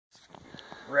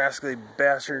rascally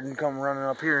bastard didn't come running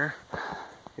up here.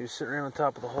 He was sitting right on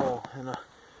top of the hole, and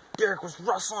Derek was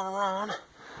rustling around.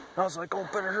 I was like, oh,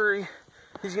 better hurry.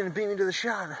 He's gonna beat me to the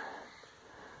shot.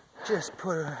 Just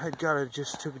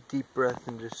took a deep breath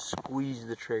and just squeezed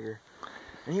the trigger.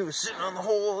 And he was sitting on the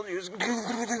hole, and he was, I'm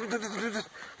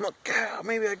like, yeah,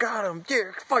 maybe I got him.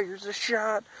 Derek fires a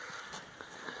shot.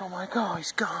 I'm like, oh,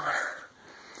 he's gone.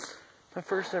 My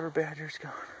first ever badger's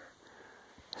gone.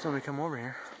 Somebody come over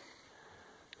here.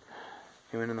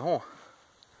 He went in the hole.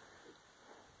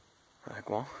 I'm like,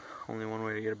 well, only one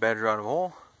way to get a badger out of a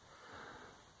hole.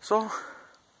 So,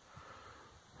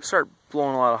 we start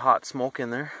blowing a lot of hot smoke in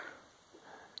there.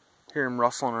 Hear him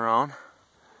rustling around.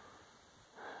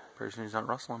 Person, he's not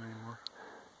rustling anymore.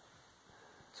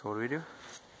 So what do?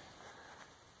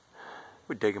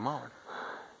 We dig him out.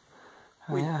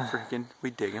 We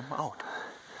dig him out.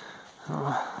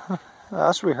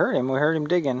 Us, we heard him. We heard him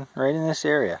digging right in this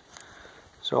area.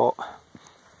 So,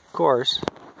 of course,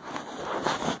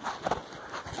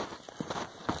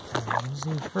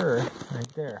 easy fur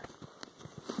right there.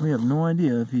 We have no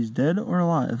idea if he's dead or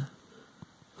alive.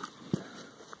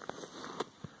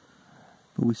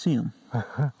 But we see him.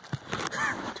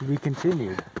 To be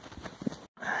continued.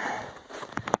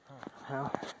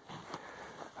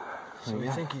 So we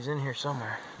think he's in here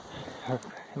somewhere.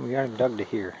 We got him dug to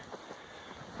here.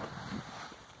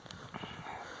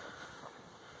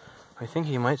 I think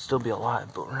he might still be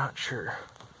alive, but we're not sure.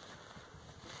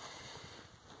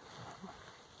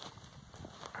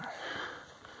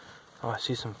 Oh, I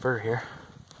see some fur here.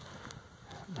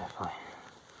 Definitely.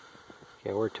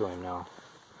 Okay, we're to him now.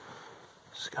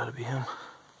 This has got to be him.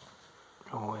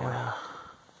 Oh yeah.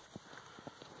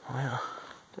 Oh yeah.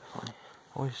 Definitely.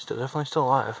 Oh, he's definitely still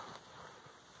alive.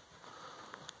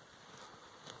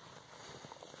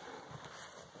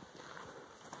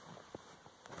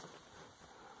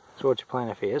 So what's your plan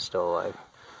if he is still alive?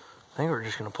 I think we're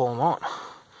just gonna pull him out.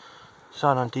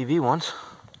 Saw it on TV once.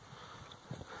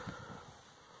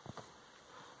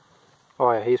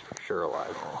 Oh yeah, he's for sure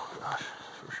alive. Oh gosh,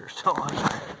 he's for sure still alive.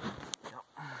 Yep.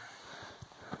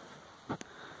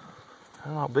 I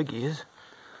don't know how big he is.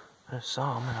 I just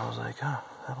saw him and I was like, oh,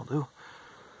 that'll do.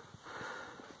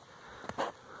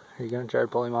 Are you gonna try to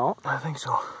pull him out? I think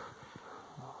so.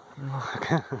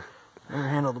 Never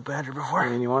handled a badger before. I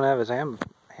mean, you want to have his hand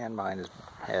behind his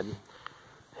head.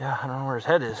 Yeah, I don't know where his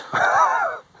head is.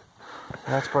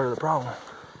 That's part of the problem.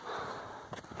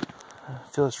 I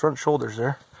feel his front shoulders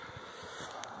there.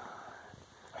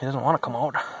 He doesn't want to come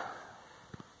out.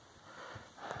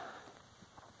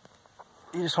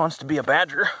 He just wants to be a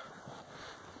badger.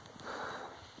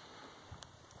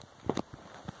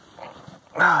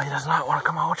 No, he does not want to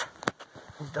come out.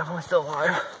 He's definitely still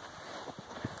alive.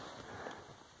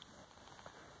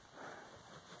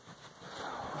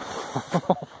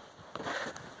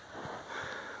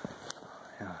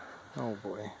 Yeah. Oh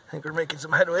boy. I think we're making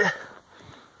some headway.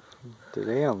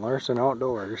 Today on Larson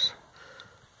Outdoors.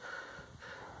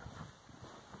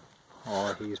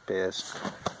 Oh, he's pissed.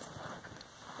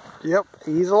 Yep,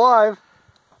 he's alive.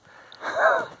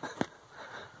 How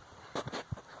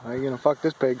are you gonna fuck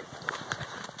this pig?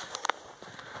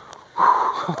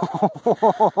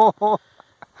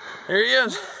 Here he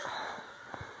is.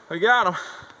 We got him.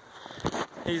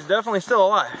 He's definitely still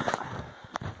alive.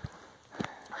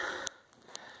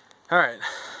 Alright.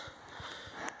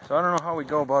 So I don't know how we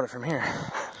go about it from here.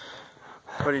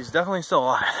 But he's definitely still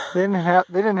alive. They didn't have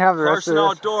the rest of Larson this.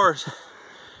 Outdoors.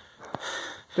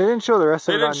 They didn't show the rest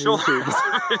of They it on didn't show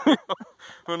YouTube.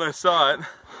 when I saw it.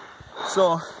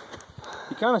 So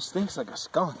he kind of stinks like a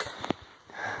skunk.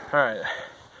 Alright.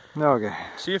 Okay.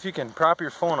 See if you can prop your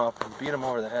phone up and beat him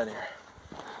over the head here.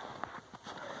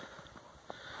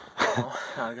 Oh,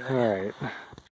 not a good idea. Alright.